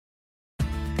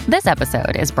This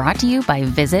episode is brought to you by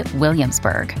Visit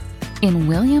Williamsburg. In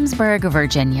Williamsburg,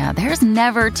 Virginia, there's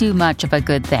never too much of a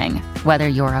good thing. Whether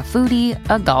you're a foodie,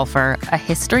 a golfer, a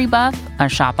history buff, a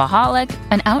shopaholic,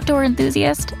 an outdoor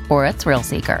enthusiast, or a thrill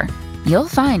seeker, you'll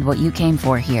find what you came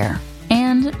for here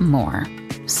and more.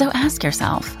 So ask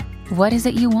yourself, what is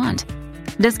it you want?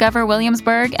 Discover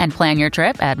Williamsburg and plan your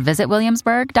trip at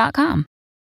visitwilliamsburg.com.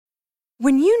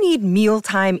 When you need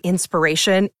mealtime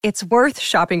inspiration, it's worth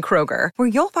shopping Kroger, where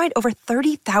you'll find over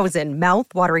 30,000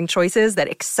 mouth-watering choices that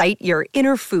excite your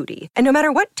inner foodie. And no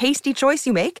matter what tasty choice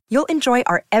you make, you'll enjoy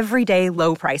our everyday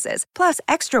low prices, plus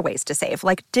extra ways to save,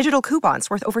 like digital coupons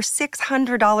worth over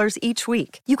 $600 each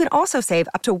week. You can also save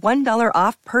up to $1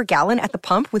 off per gallon at the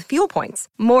pump with fuel points.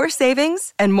 More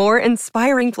savings and more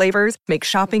inspiring flavors make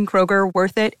shopping Kroger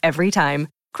worth it every time.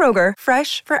 Kroger,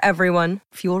 fresh for everyone.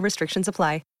 Fuel restrictions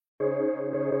apply.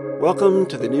 Welcome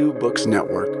to the New Books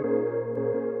Network.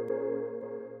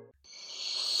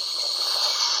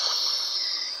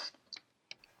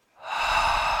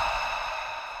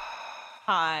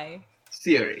 High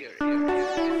Theory.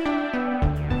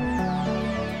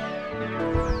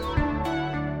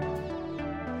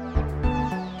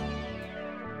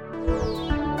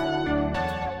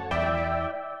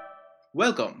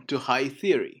 Welcome to High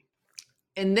Theory.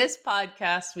 In this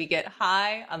podcast, we get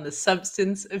high on the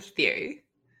substance of theory.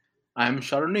 I'm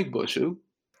Sharonik Boshu.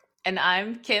 And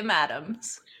I'm Kim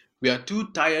Adams. We are two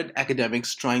tired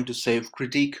academics trying to save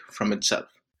critique from itself.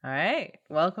 All right.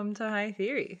 Welcome to High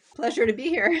Theory. Pleasure to be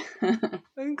here.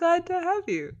 I'm glad to have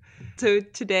you. So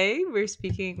today we're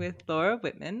speaking with Laura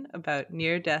Whitman about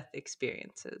near-death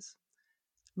experiences.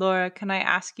 Laura, can I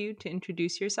ask you to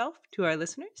introduce yourself to our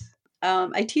listeners?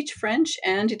 I teach French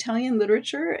and Italian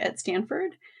literature at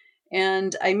Stanford,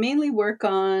 and I mainly work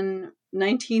on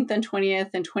 19th and 20th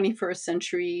and 21st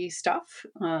century stuff,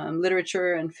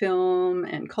 literature and film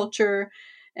and culture.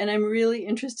 And I'm really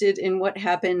interested in what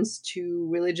happens to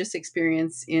religious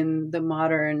experience in the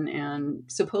modern and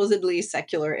supposedly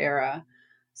secular era.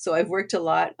 So I've worked a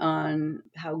lot on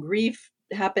how grief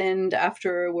happened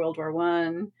after World War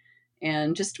I,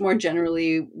 and just more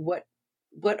generally, what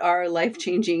are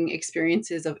life-changing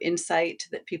experiences of insight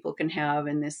that people can have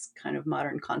in this kind of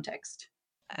modern context.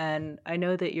 And I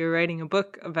know that you're writing a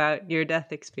book about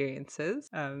near-death experiences,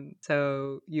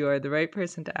 so you are the right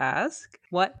person to ask.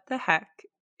 What the heck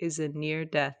is a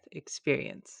near-death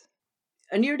experience?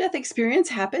 A near-death experience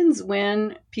happens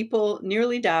when people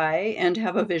nearly die and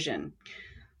have a vision.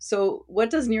 So what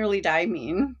does nearly die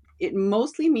mean? It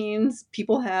mostly means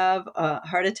people have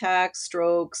heart attacks,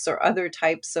 strokes, or other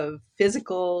types of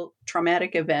physical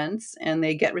traumatic events, and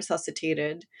they get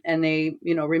resuscitated and they,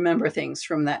 remember things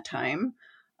from that time.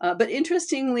 But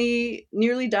interestingly,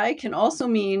 nearly die can also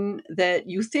mean that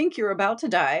you think you're about to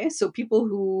die. So people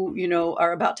who,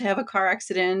 are about to have a car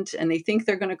accident and they think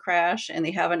they're going to crash and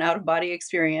they have an out-of-body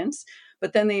experience,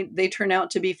 but then they turn out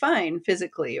to be fine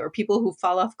physically, or people who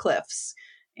fall off cliffs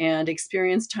and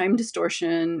experience time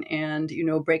distortion and,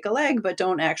 break a leg, but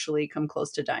don't actually come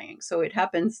close to dying. So it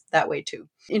happens that way too.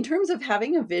 In terms of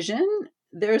having a vision,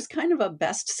 there's kind of a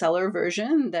bestseller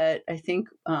version that I think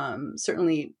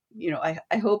certainly,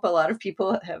 I hope a lot of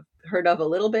people have heard of a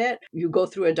little bit. You go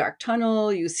through a dark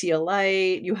tunnel, you see a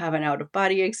light, you have an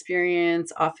out-of-body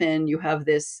experience. Often you have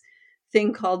this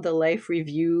thing called the life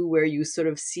review, where you sort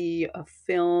of see a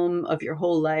film of your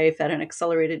whole life at an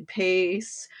accelerated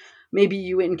pace. Maybe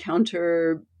you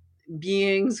encounter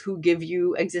beings who give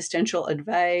you existential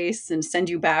advice and send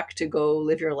you back to go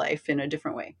live your life in a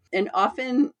different way. And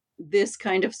often this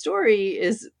kind of story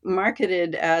is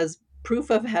marketed as proof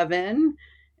of heaven.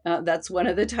 That's one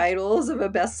of the titles of a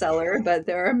bestseller, but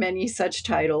there are many such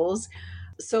titles.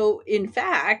 So in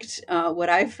fact, what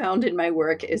I've found in my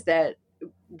work is that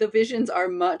the visions are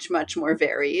much, much more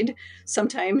varied.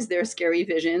 Sometimes they're scary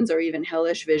visions or even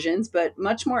hellish visions, but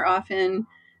much more often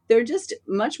they're just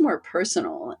much more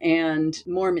personal and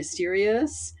more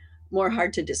mysterious, more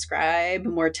hard to describe,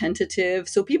 more tentative.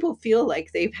 So people feel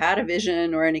like they've had a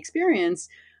vision or an experience,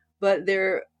 but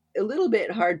they're a little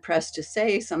bit hard pressed to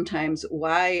say sometimes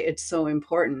why it's so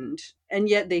important. And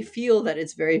yet they feel that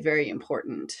it's very, very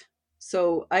important.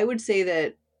 So I would say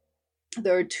that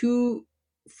there are two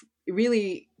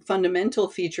really fundamental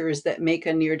features that make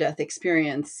a near-death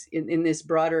experience in this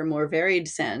broader, more varied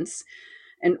sense.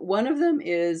 And one of them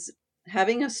is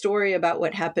having a story about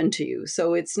what happened to you.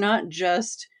 So it's not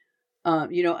just,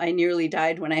 I nearly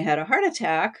died when I had a heart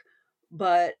attack,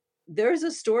 but there's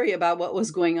a story about what was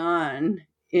going on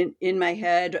in my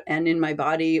head and in my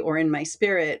body or in my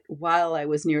spirit while I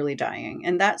was nearly dying.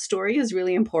 And that story is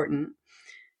really important.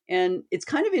 And it's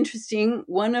kind of interesting.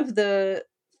 One of the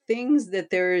things that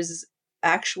there's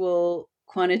actual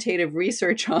quantitative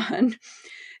research on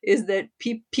is that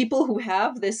people who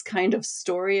have this kind of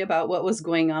story about what was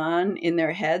going on in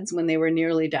their heads when they were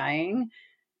nearly dying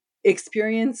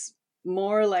experience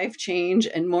more life change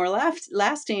and more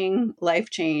lasting life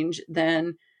change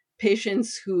than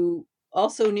patients who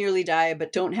also nearly die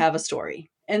but don't have a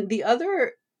story. And the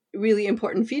other really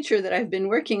important feature that I've been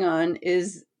working on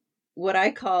is what I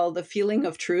call the feeling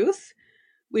of truth,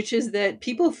 which is that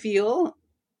people feel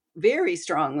very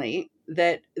strongly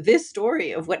that this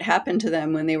story of what happened to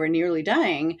them when they were nearly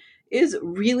dying is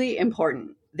really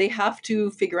important. They have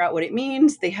to figure out what it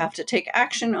means. They have to take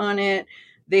action on it.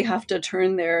 They have to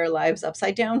turn their lives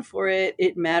upside down for it.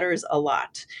 It matters a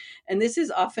lot. And this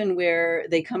is often where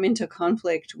they come into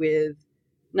conflict with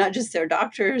not just their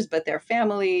doctors, but their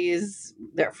families,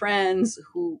 their friends,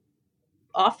 who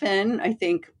often, I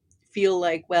think, feel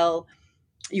like, well,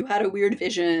 you had a weird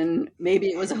vision, maybe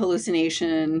it was a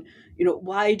hallucination,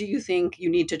 why do you think you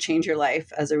need to change your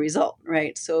life as a result,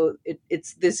 right? So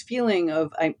it's this feeling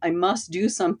of I must do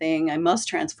something, I must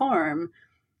transform,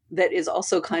 that is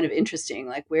also kind of interesting.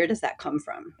 Like, where does that come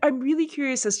from? I'm really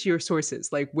curious as to your sources,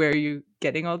 like where are you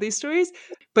getting all these stories?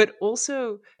 But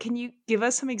also, can you give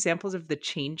us some examples of the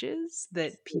changes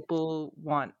that people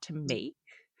want to make?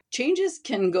 Changes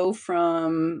can go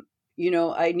from,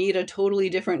 I need a totally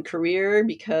different career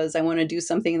because I want to do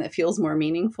something that feels more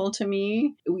meaningful to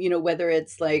me, whether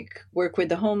it's like work with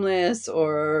the homeless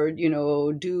or,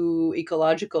 do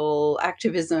ecological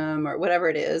activism or whatever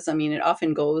it is. I mean, it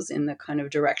often goes in the kind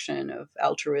of direction of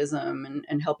altruism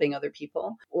and helping other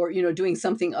people, or, doing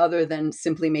something other than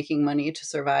simply making money to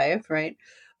survive, right?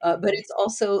 But it's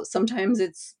also sometimes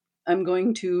I'm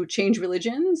going to change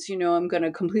religions. I'm going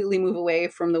to completely move away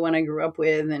from the one I grew up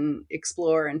with and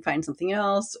explore and find something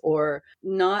else, or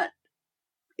not.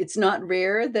 It's not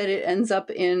rare that it ends up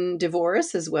in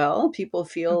divorce as well. People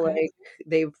feel like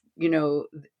they've,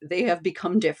 they have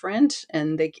become different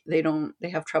and they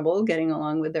have trouble getting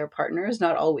along with their partners.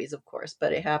 Not always, of course,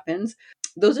 but it happens.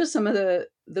 Those are some of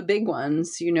the big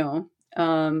ones,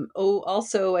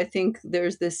 also, I think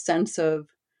there's this sense of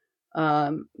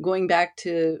going back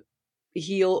to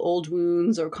heal old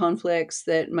wounds or conflicts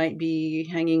that might be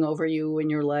hanging over you in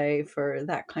your life or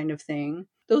that kind of thing.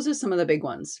 Those are some of the big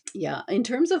ones. Yeah. In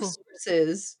terms of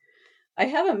sources, I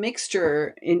have a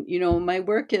mixture in, my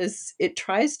work it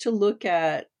tries to look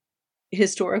at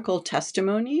historical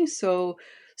testimony. So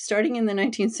starting in the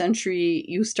 19th century,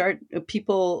 you start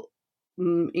people,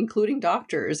 including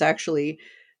doctors, actually,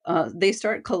 they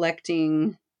start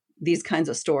collecting these kinds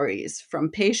of stories from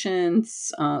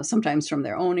patients, sometimes from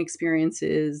their own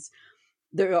experiences.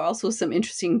 There are also some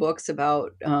interesting books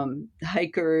about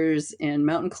hikers and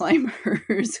mountain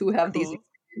climbers who have these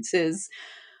experiences.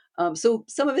 So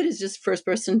some of it is just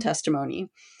first-person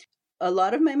testimony. A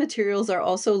lot of my materials are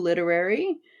also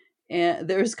literary, and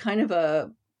there's kind of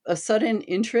a sudden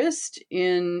interest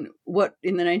in what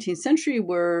in the 19th century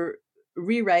were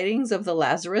rewritings of the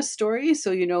Lazarus story.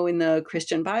 So, in the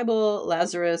Christian Bible,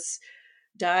 Lazarus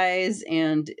dies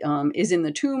and is in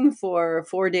the tomb for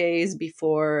 4 days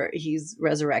before he's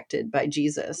resurrected by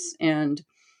Jesus. And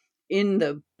in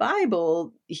the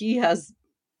Bible, he has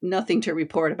nothing to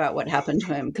report about what happened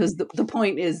to him, because the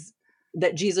point is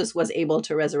that Jesus was able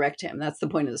to resurrect him. That's the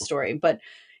point of the story. But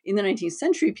in the 19th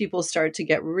century, people start to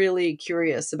get really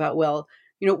curious about, well,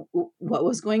 what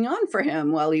was going on for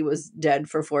him while he was dead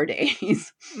for 4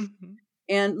 days. Mm-hmm.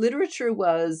 And literature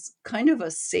was kind of a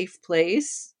safe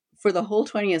place for the whole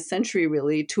 20th century,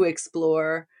 really, to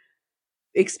explore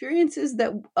experiences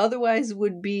that otherwise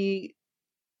would be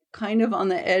kind of on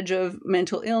the edge of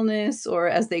mental illness, or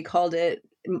as they called it,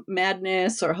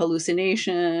 madness or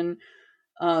hallucination.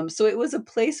 So it was a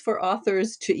place for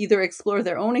authors to either explore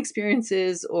their own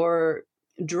experiences or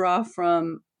draw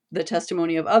from the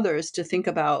testimony of others to think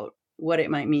about what it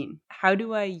might mean. How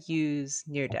do I use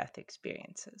near-death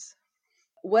experiences?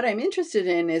 What I'm interested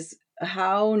in is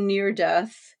how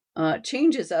near-death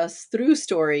changes us through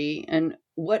story, and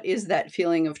what is that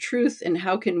feeling of truth, and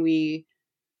how can we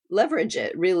leverage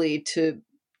it really to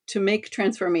make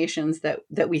transformations that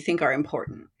we think are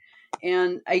important.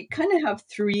 And I kind of have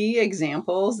 3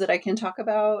 examples that I can talk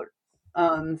about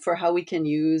for how we can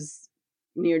use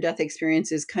near-death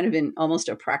experiences kind of in almost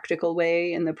a practical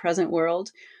way in the present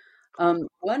world.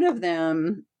 One of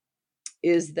them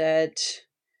is that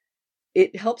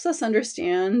it helps us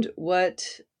understand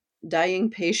what dying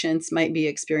patients might be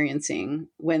experiencing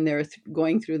when they're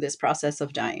going through this process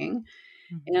of dying.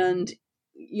 Mm-hmm. And,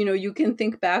 you can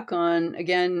think back on,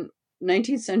 again,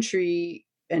 19th century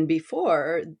and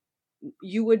before,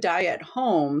 you would die at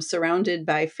home, surrounded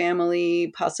by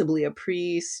family, possibly a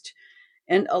priest.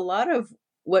 And a lot of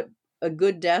what a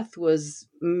good death was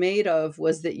made of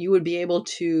was that you would be able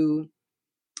to,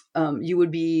 you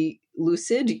would be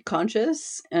lucid,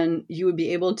 conscious, and you would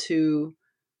be able to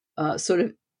sort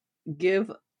of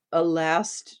give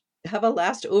have a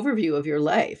last overview of your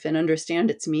life and understand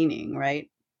its meaning, right?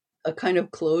 A kind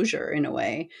of closure in a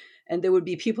way. And there would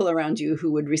be people around you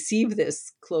who would receive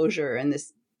this closure and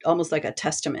this almost like a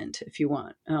testament, if you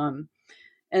want.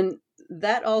 And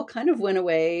that all kind of went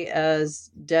away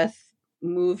as death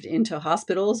moved into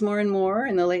hospitals more and more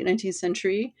in the late 19th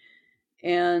century.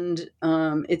 And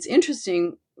it's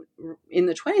interesting, in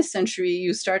the 20th century,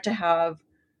 you start to have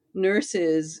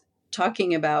nurses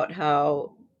talking about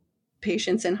how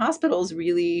patients in hospitals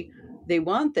really, they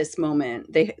want this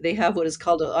moment. They have what is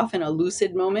called often a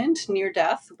lucid moment near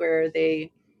death, where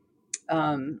they,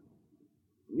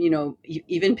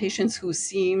 even patients who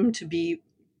seem to be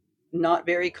not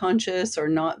very conscious or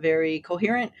not very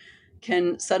coherent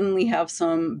can suddenly have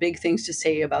some big things to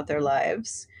say about their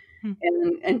lives. Hmm.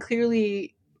 And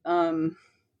clearly,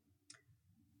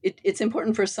 it's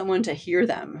important for someone to hear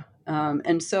them.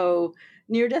 And so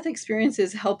near death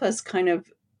experiences help us kind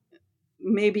of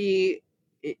maybe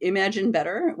imagine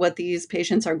better what these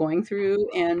patients are going through,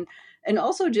 and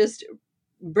also just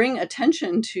bring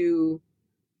attention to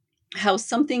how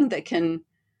something that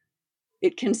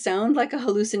it can sound like a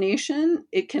hallucination,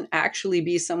 it can actually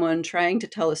be someone trying to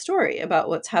tell a story about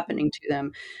what's happening to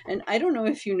them. And I don't know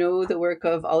if you know the work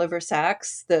of Oliver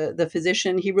Sacks, the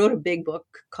physician. He wrote a big book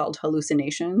called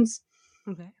Hallucinations.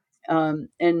 Okay.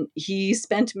 And he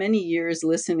spent many years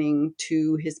listening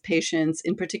to his patients,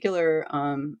 in particular,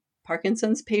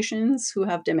 Parkinson's patients who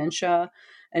have dementia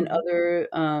and other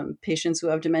patients who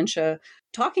have dementia,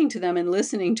 talking to them and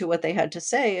listening to what they had to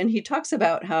say. And he talks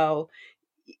about how,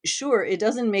 sure, it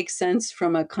doesn't make sense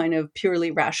from a kind of purely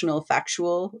rational,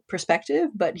 factual perspective,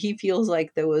 but he feels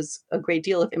like there was a great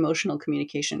deal of emotional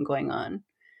communication going on.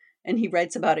 And he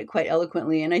writes about it quite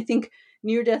eloquently. And I think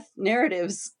near death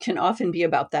narratives can often be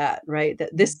about that, right?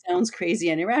 That this sounds crazy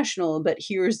and irrational, but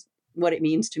here's what it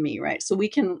means to me, right? So we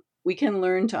can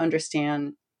learn to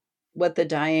understand what the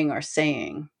dying are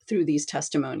saying through these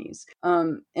testimonies.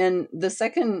 And the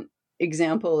second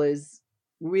example is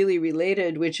really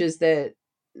related, which is that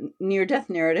near death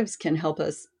narratives can help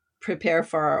us prepare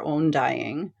for our own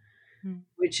dying,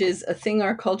 which is a thing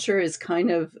our culture is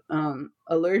kind of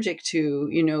allergic to.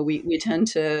 We tend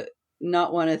to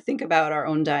not want to think about our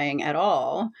own dying at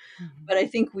all. But I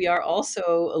think we are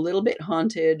also a little bit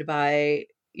haunted by,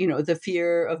 the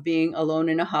fear of being alone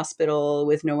in a hospital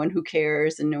with no one who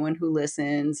cares and no one who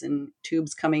listens, and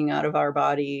tubes coming out of our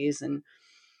bodies. And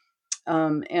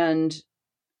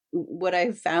what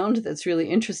I've found that's really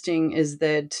interesting is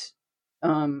that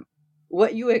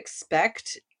what you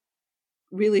expect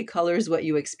really colors what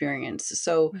you experience.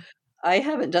 So I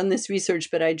haven't done this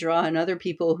research, but I draw on other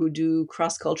people who do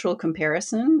cross-cultural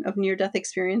comparison of near-death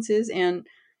experiences. And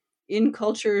in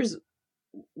cultures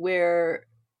where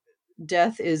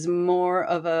death is more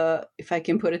of a, if I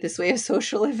can put it this way, a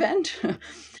social event,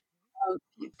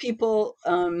 people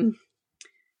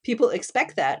people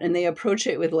expect that and they approach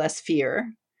it with less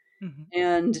fear.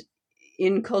 And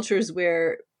in cultures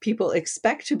where people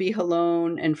expect to be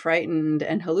alone and frightened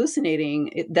and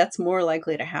hallucinating, that's more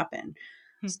likely to happen.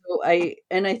 So I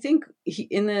think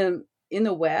in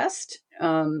the West,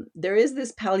 there is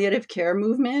this palliative care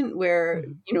movement where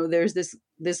there's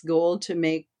this goal to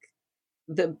make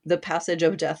the passage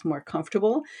of death more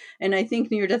comfortable, and I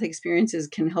think near death experiences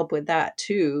can help with that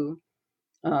too,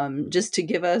 just to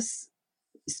give us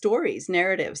stories,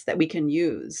 narratives that we can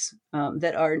use,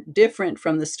 that are different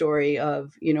from the story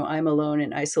of, I'm alone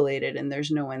and isolated and there's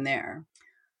no one there.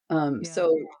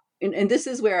 So, and this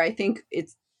is where I think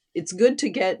it's good to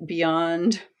get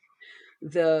beyond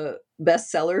the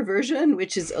bestseller version,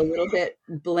 which is a little bit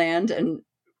bland and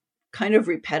kind of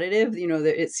repetitive.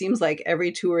 It seems like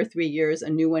every 2 or 3 years a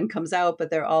new one comes out, but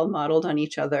they're all modeled on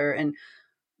each other. And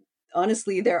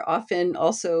honestly, they're often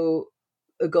also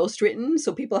a ghost written,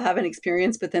 so people have an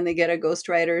experience, but then they get a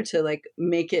ghostwriter to like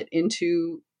make it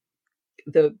into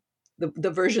the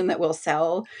version that will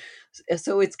sell.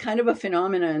 So it's kind of a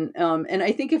phenomenon, and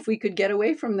I think if we could get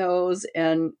away from those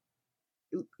and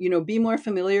be more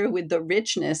familiar with the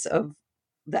richness of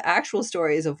the actual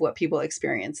stories of what people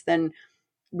experience, then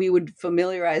we would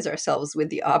familiarize ourselves with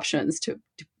the options to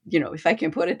if I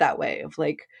can put it that way, of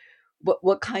like,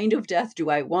 what kind of death do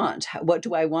I want? What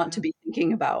do I want to be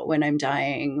thinking about when I'm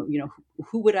dying?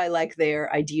 Who would I like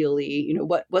there ideally?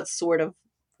 What sort of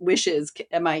wishes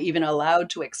am I even allowed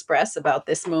to express about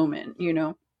this moment?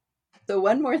 So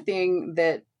one more thing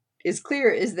that is clear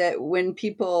is that when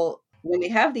they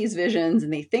have these visions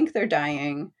and they think they're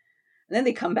dying, and then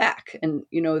they come back and,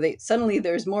 they suddenly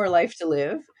there's more life to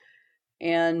live.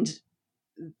 And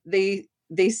they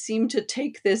seem to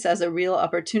take this as a real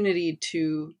opportunity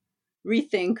to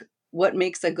rethink what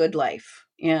makes a good life.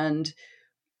 And,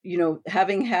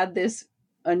 having had this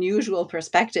unusual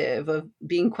perspective of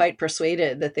being quite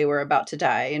persuaded that they were about to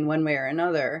die in one way or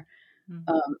another,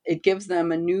 it gives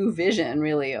them a new vision,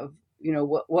 really, of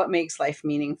what makes life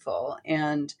meaningful.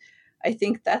 And I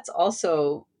think that's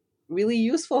also really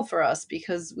useful for us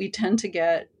because we tend to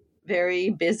get very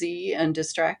busy and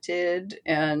distracted,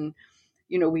 and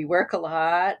we work a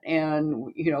lot,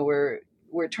 and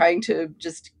we're trying to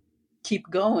just keep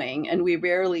going, and we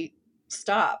rarely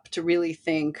stop to really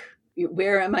think,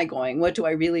 where am I going? What do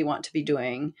I really want to be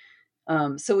doing?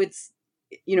 So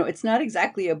it's not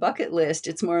exactly a bucket list.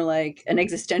 It's more like an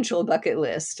existential bucket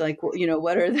list. Like,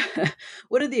 what are the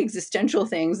what are the existential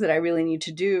things that I really need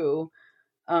to do?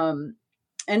 And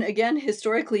again,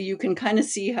 historically, you can kind of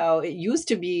see how it used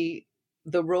to be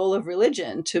the role of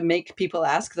religion to make people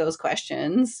ask those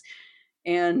questions.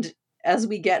 And as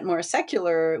we get more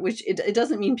secular, which it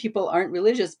doesn't mean people aren't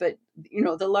religious, but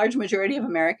the large majority of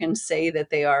Americans say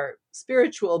that they are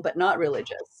spiritual but not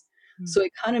religious. So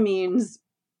it kind of means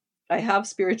I have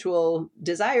spiritual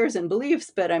desires and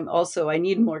beliefs, but I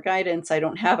need more guidance. I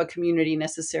don't have a community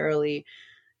necessarily.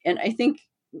 And I think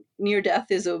near death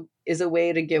is a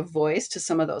way to give voice to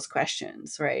some of those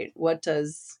questions, right?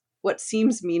 What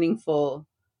seems meaningful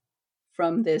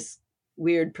from this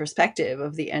weird perspective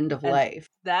of the end of life?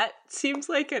 That seems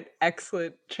like an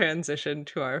excellent transition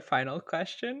to our final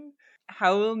question.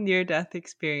 How will near-death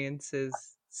experiences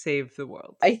save the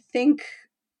world? I think,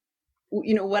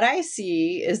 what I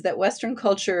see is that Western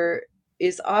culture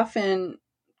is often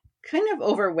kind of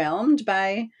overwhelmed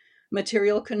by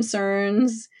material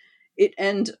concerns,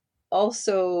 and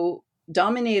also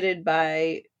dominated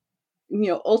by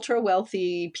ultra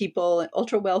wealthy people,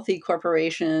 ultra wealthy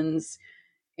corporations,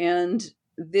 and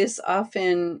this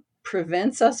often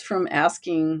prevents us from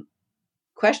asking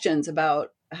questions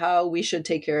about how we should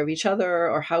take care of each other,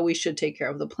 or how we should take care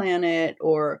of the planet,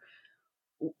 or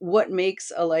what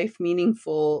makes a life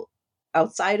meaningful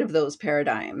outside of those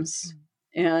paradigms.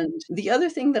 And the other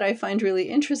thing that I find really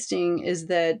interesting is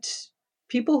that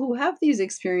people who have these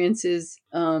experiences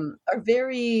are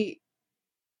very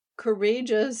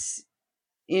courageous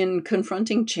in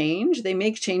confronting change. They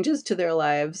make changes to their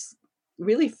lives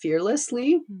really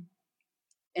fearlessly.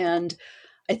 And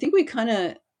I think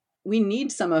we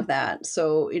need some of that.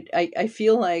 So I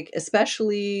feel like,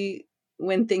 especially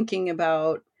when thinking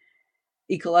about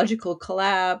ecological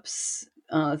collapse,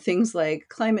 things like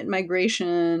climate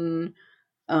migration,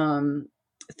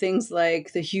 things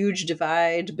like the huge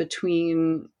divide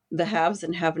between the haves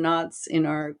and have-nots in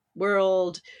our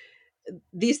world,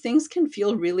 these things can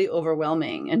feel really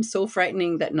overwhelming and so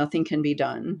frightening that nothing can be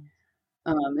done.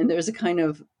 And there's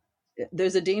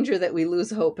a danger that we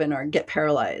lose hope and or get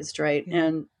paralyzed, right? Yeah.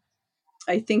 And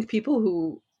I think people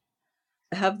who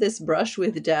have this brush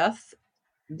with death,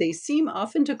 they seem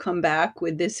often to come back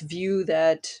with this view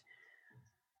that,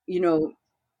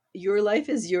 your life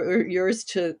is yours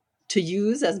to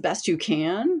use as best you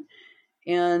can.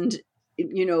 And,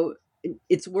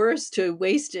 it's worse to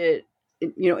waste it.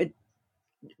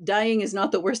 Dying is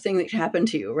not the worst thing that could happen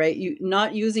to you, right? You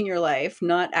not using your life,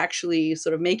 not actually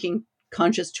sort of making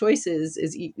conscious choices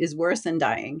is worse than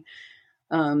dying.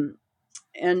 And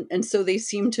so they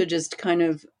seem to just kind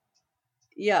of,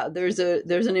 there's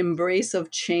an embrace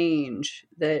of change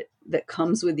that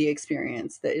comes with the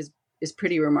experience that is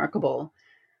pretty remarkable.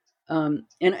 And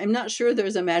I'm not sure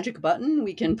there's a magic button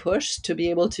we can push to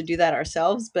be able to do that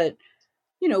ourselves, but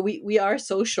we are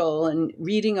social, and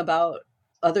reading about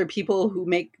other people who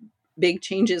make big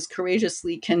changes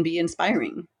courageously can be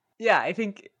inspiring. Yeah, I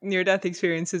think near-death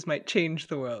experiences might change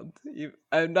the world. Even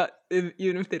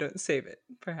if they don't save it,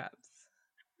 perhaps.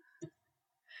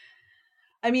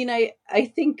 I mean, I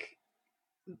think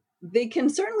they can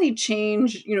certainly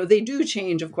change. They do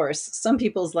change, of course, some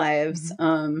people's lives.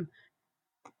 And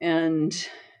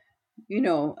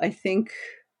I think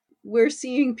we're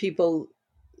seeing people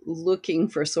looking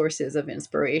for sources of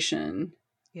inspiration.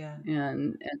 Yeah.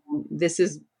 And this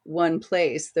is one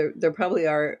place. There probably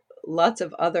are lots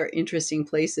of other interesting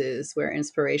places where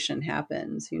inspiration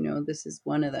happens. This is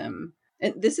one of them.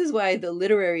 And this is why the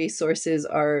literary sources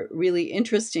are really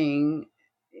interesting.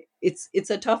 It's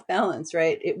a tough balance,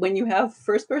 right? When you have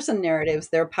first person narratives,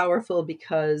 they're powerful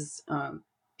because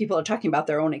people are talking about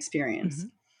their own experience.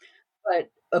 But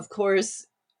of course,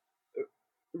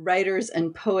 writers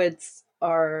and poets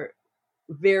are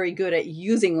very good at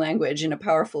using language in a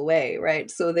powerful way, right?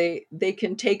 So they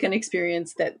can take an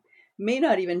experience that may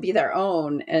not even be their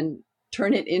own and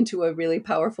turn it into a really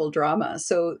powerful drama.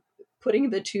 So putting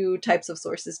the two types of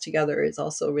sources together is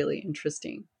also really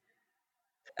interesting.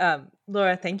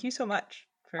 Laura, thank you so much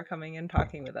for coming and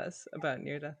talking with us about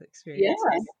near-death experiences.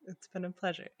 Yeah. It's been a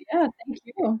pleasure. Yeah, thank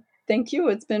you. Thank you.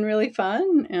 It's been really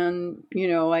fun. And,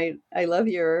 I love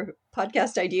your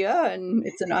podcast idea, and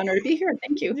it's an honor to be here.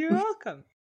 Thank you. You're welcome.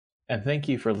 And thank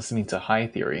you for listening to High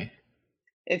Theory.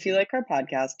 If you like our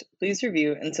podcast, please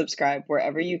review and subscribe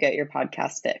wherever you get your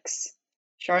podcast fix.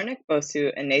 Sharnik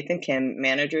Bosu and Nathan Kim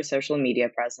manage our social media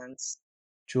presence.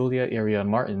 Julia Iria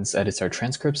Martins edits our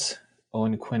transcripts,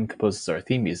 Owen Quinn composes our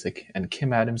theme music, and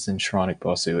Kim Adams and Sharnik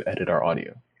Bosu edit our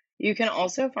audio. You can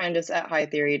also find us at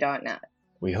hightheory.net.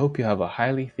 We hope you have a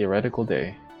highly theoretical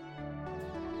day.